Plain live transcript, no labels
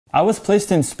I was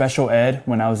placed in special ed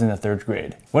when I was in the 3rd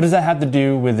grade. What does that have to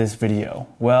do with this video?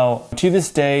 Well, to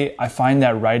this day, I find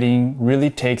that writing really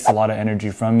takes a lot of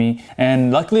energy from me.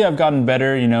 And luckily I've gotten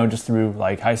better, just through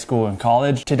like high school and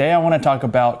college. Today I want to talk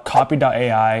about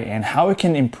Copy.ai and how it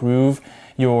can improve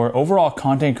your overall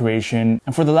content creation.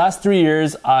 And for the last 3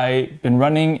 years, I've been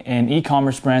running an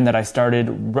e-commerce brand that I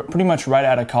started pretty much right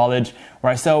out of college,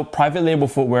 where I sell private label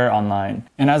footwear online.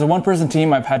 And as a one-person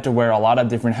team, I've had to wear a lot of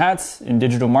different hats in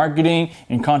digital marketing,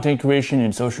 in content creation,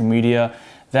 in social media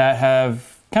that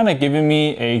have kind of given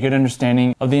me a good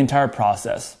understanding of the entire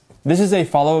process. This is a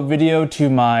follow-up video to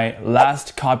my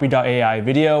last Copy.ai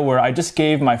video where I just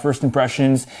gave my first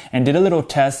impressions and did a little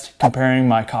test comparing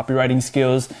my copywriting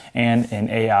skills and an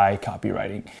AI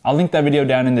copywriting. I'll link that video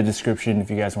down in the description if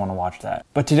you guys want to watch that.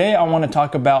 But today I want to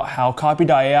talk about how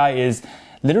Copy.ai is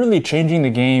literally changing the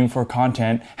game for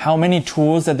content, how many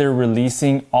tools that they're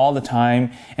releasing all the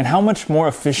time, and how much more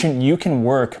efficient you can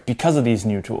work because of these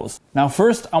new tools. Now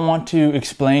first, I want to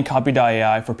explain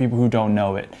Copy.ai for people who don't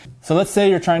know it. So let's say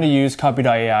you're trying to use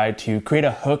Copy.ai to create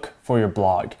a hook for your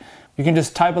blog. You can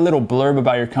just type a little blurb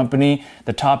about your company,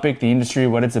 the topic, the industry,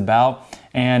 what it's about,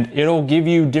 and it'll give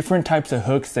you different types of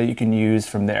hooks that you can use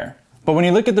from there. But when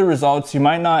you look at the results, you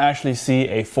might not actually see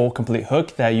a full complete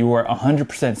hook that you are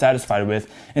 100% satisfied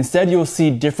with. Instead, you'll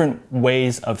see different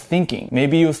ways of thinking.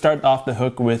 Maybe you'll start off the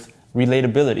hook with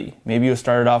relatability. Maybe you'll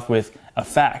start it off with a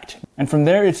fact. And from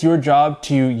there, it's your job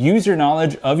to use your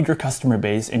knowledge of your customer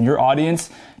base and your audience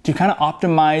to kind of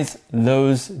optimize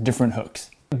those different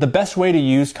hooks. The best way to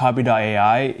use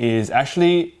Copy.ai is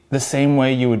actually the same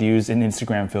way you would use an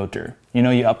Instagram filter. You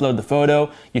upload the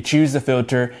photo, you choose the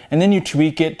filter, and then you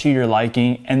tweak it to your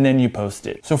liking, and then you post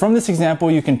it. So from this example,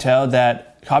 you can tell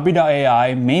that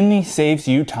Copy.ai mainly saves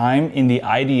you time in the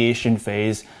ideation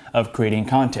phase of creating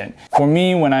content. For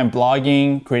me, when I'm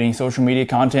blogging, creating social media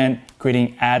content,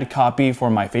 creating ad copy for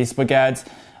my Facebook ads,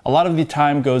 a lot of the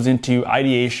time goes into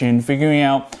ideation, figuring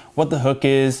out what the hook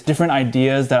is, different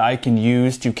ideas that I can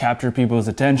use to capture people's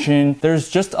attention. There's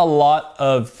just a lot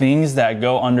of things that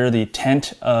go under the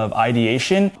tent of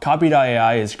ideation.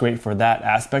 Copy.ai is great for that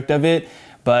aspect of it,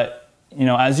 but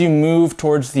as you move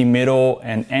towards the middle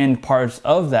and end parts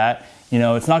of that,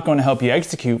 it's not going to help you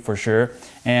execute for sure,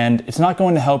 and it's not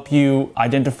going to help you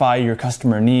identify your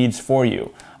customer needs for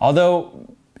you.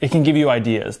 Although it can give you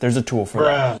ideas. There's a tool for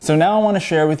that. So now I want to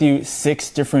share with you 6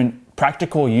 different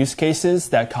practical use cases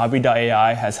that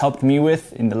Copy.ai has helped me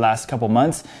with in the last couple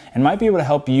months and might be able to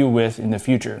help you with in the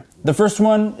future. The first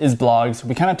one is blogs.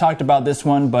 We kind of talked about this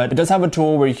one, but it does have a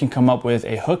tool where you can come up with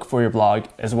a hook for your blog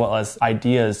as well as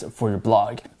ideas for your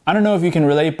blog. I don't know if you can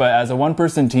relate, but as a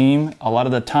one-person team, a lot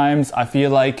of the times I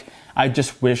feel like I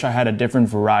just wish I had a different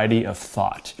variety of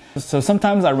thought. So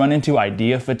sometimes I run into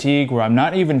idea fatigue where I'm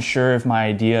not even sure if my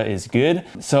idea is good.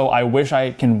 So I wish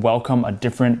I can welcome a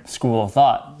different school of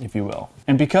thought, if you will.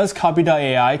 And because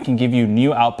Copy.ai can give you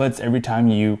new outputs every time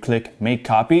you click make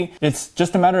copy, it's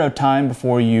just a matter of time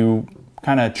before you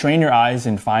kind of train your eyes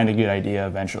and find a good idea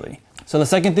eventually. So the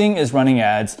second thing is running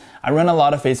ads. I run a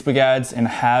lot of Facebook ads and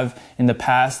have in the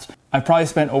past. I've probably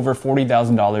spent over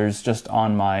 $40,000 just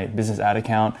on my business ad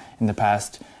account in the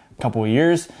past couple of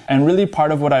years. And really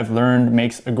part of what I've learned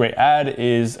makes a great ad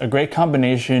is a great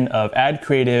combination of ad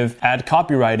creative, ad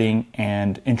copywriting,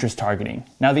 and interest targeting.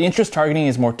 Now the interest targeting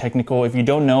is more technical. If you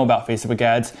don't know about Facebook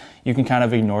ads, you can kind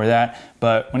of ignore that.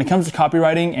 But when it comes to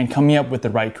copywriting and coming up with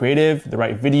the right creative, the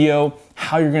right video,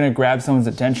 how you're going to grab someone's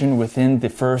attention within the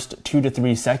first 2 to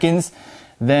 3 seconds,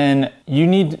 then you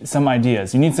need some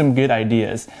ideas. You need some good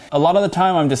ideas. A lot of the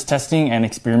time I'm just testing and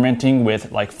experimenting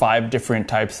with like 5 different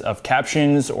types of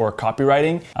captions or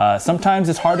copywriting. Sometimes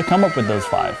it's hard to come up with those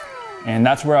 5. And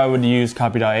that's where I would use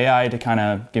Copy.ai to kind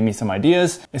of give me some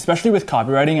ideas. Especially with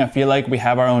copywriting, I feel like we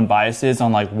have our own biases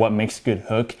on like what makes a good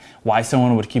hook, why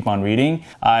someone would keep on reading.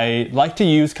 I like to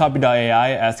use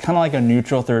Copy.ai as kind of like a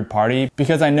neutral third party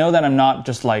because I know that I'm not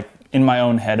just like in my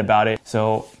own head about it.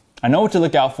 So I know what to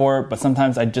look out for, but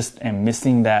sometimes I just am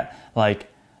missing that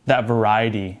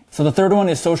variety. So the third one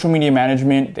is social media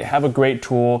management. They have a great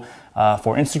tool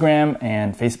for Instagram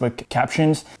and Facebook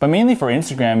captions, but mainly for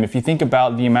Instagram. If you think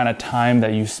about the amount of time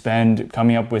that you spend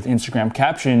coming up with Instagram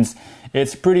captions,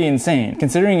 it's pretty insane.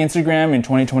 Considering Instagram in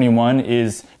 2021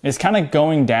 is kind of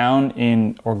going down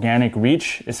in organic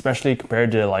reach, especially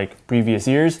compared to like previous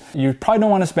years, you probably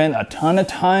don't want to spend a ton of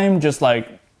time just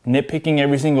like nitpicking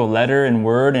every single letter and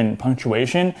word and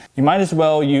punctuation. You might as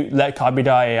well let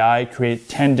Copy.ai create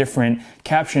 10 different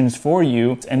captions for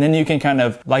you, and then you can kind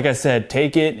of, like I said,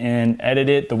 take it and edit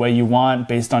it the way you want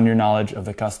based on your knowledge of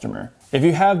the customer. If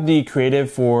you have the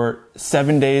creative for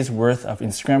 7 days worth of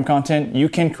Instagram content, you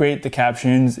can create the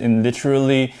captions in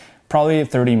literally probably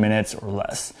 30 minutes or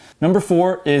less. Number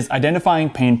 4 is identifying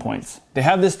pain points. They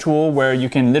have this tool where you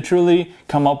can literally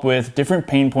come up with different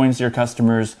pain points your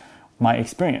customers might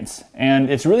experience. And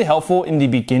it's really helpful in the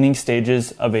beginning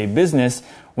stages of a business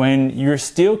when you're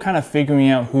still kind of figuring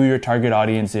out who your target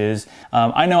audience is.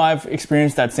 I know I've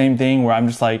experienced that same thing where I'm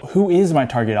just like, who is my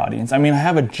target audience? I mean, I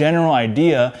have a general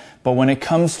idea, but when it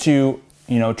comes to,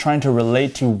 trying to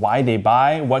relate to why they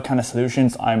buy, what kind of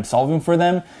solutions I'm solving for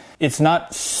them, it's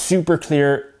not super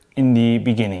clear in the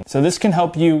beginning. So this can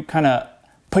help you kind of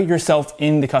put yourself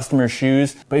in the customer's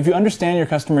shoes. But if you understand your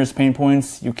customer's pain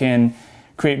points, you can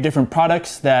create different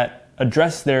products that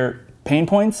address their pain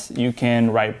points. You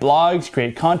can write blogs,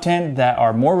 create content that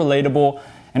are more relatable,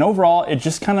 and overall, it's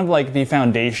just kind of like the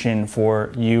foundation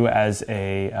for you as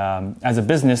a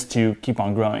business to keep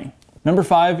on growing. Number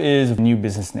 5 is new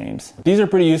business names. These are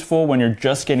pretty useful when you're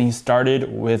just getting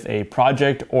started with a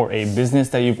project or a business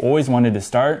that you've always wanted to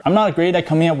start. I'm not great at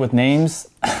coming up with names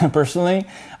personally.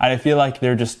 I feel like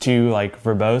they're just too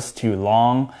verbose, too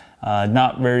long,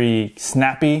 not very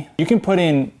snappy. You can put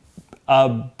in a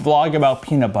blog about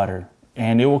peanut butter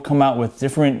and it will come out with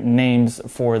different names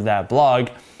for that blog,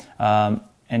 and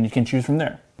you can choose from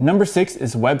there. Number 6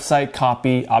 is website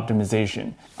copy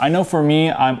optimization. I know for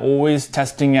me, I'm always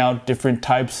testing out different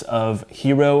types of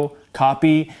hero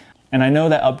copy, and I know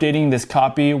that updating this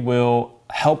copy will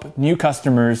help new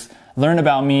customers learn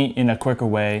about me in a quicker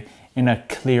way, in a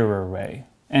clearer way.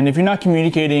 And if you're not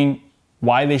communicating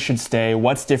why they should stay,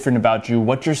 what's different about you,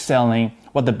 what you're selling,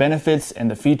 what the benefits and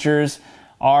the features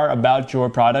are about your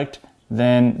product,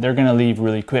 then they're gonna leave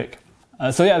really quick.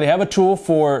 So yeah, they have a tool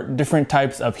for different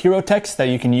types of hero text that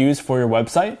you can use for your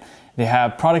website. They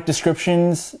have product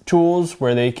descriptions tools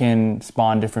where they can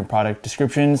spawn different product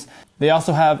descriptions. They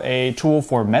also have a tool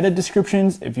for meta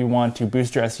descriptions if you want to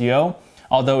boost your SEO,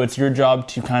 although it's your job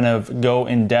to kind of go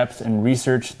in depth and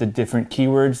research the different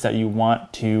keywords that you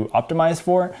want to optimize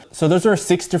for. So those are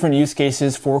 6 different use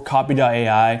cases for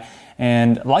Copy.ai.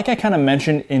 And like I kind of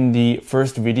mentioned in the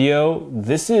first video,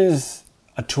 this is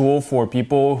a tool for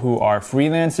people who are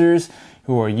freelancers,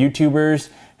 who are YouTubers,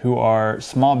 who are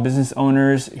small business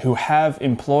owners, who have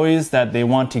employees that they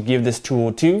want to give this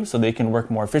tool to so they can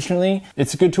work more efficiently.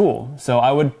 It's a good tool, so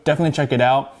I would definitely check it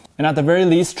out. And at the very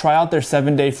least, try out their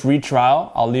 7-day free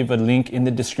trial. I'll leave a link in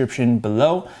the description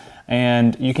below,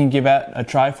 and you can give it a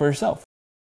try for yourself.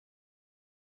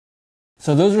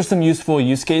 So those are some useful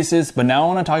use cases, but now I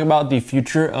want to talk about the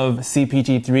future of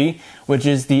CPT-3, which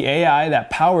is the AI that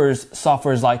powers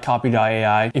softwares like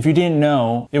Copy.ai. If you didn't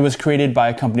know, it was created by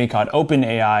a company called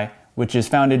OpenAI, which is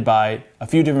founded by a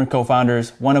few different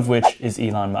co-founders, one of which is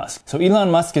Elon Musk. So Elon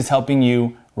Musk is helping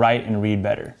you write and read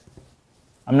better.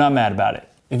 I'm not mad about it.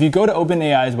 If you go to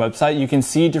OpenAI's website, you can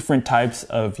see different types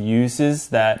of uses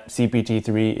that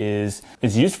CPT-3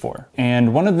 is used for.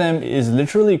 And one of them is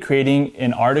literally creating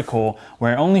an article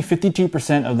where only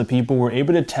 52% of the people were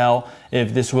able to tell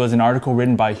if this was an article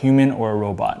written by a human or a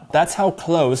robot. That's how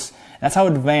close, that's how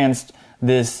advanced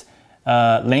this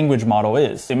language model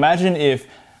is. Imagine if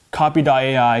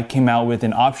Copy.ai came out with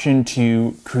an option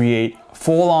to create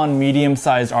full-on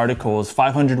medium-sized articles,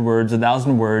 500 words,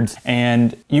 1,000 words,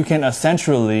 and you can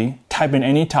essentially type in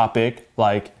any topic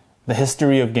like the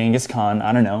history of Genghis Khan,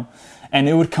 I don't know, and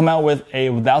it would come out with a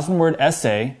 1,000-word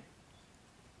essay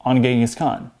on Genghis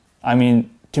Khan. I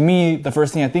mean, to me, the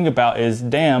first thing I think about is,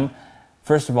 damn,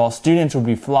 first of all, students would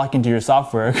be flocking to your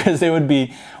software because they would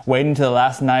be waiting till the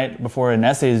last night before an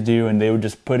essay is due and they would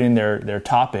just put in their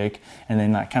topic and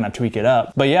then like kind of tweak it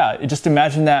up. But yeah, just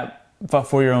imagine that but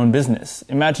for your own business.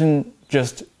 Imagine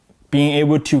just being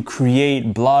able to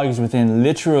create blogs within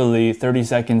literally 30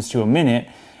 seconds to a minute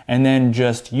and then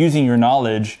just using your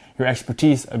knowledge, your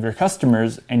expertise of your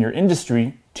customers and your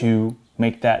industry to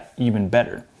make that even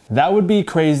better. That would be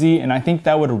crazy, and I think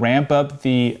that would ramp up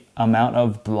the amount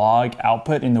of blog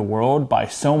output in the world by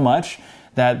so much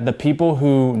that the people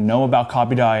who know about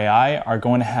Copy.ai are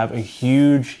going to have a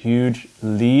huge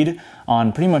lead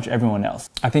on pretty much everyone else.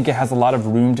 I think it has a lot of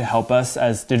room to help us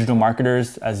as digital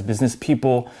marketers, as business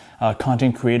people,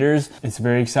 content creators. It's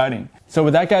very exciting. So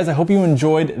with that, guys, I hope you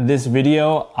enjoyed this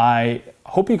video. I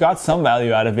hope you got some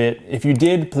value out of it. If you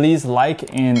did, please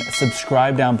like and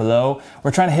subscribe down below.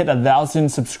 We're trying to hit 1,000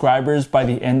 subscribers by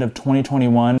the end of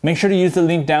 2021. Make sure to use the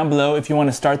link down below if you want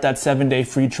to start that 7-day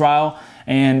free trial.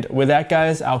 And with that,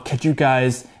 guys, I'll catch you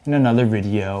guys in another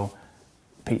video.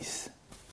 Peace.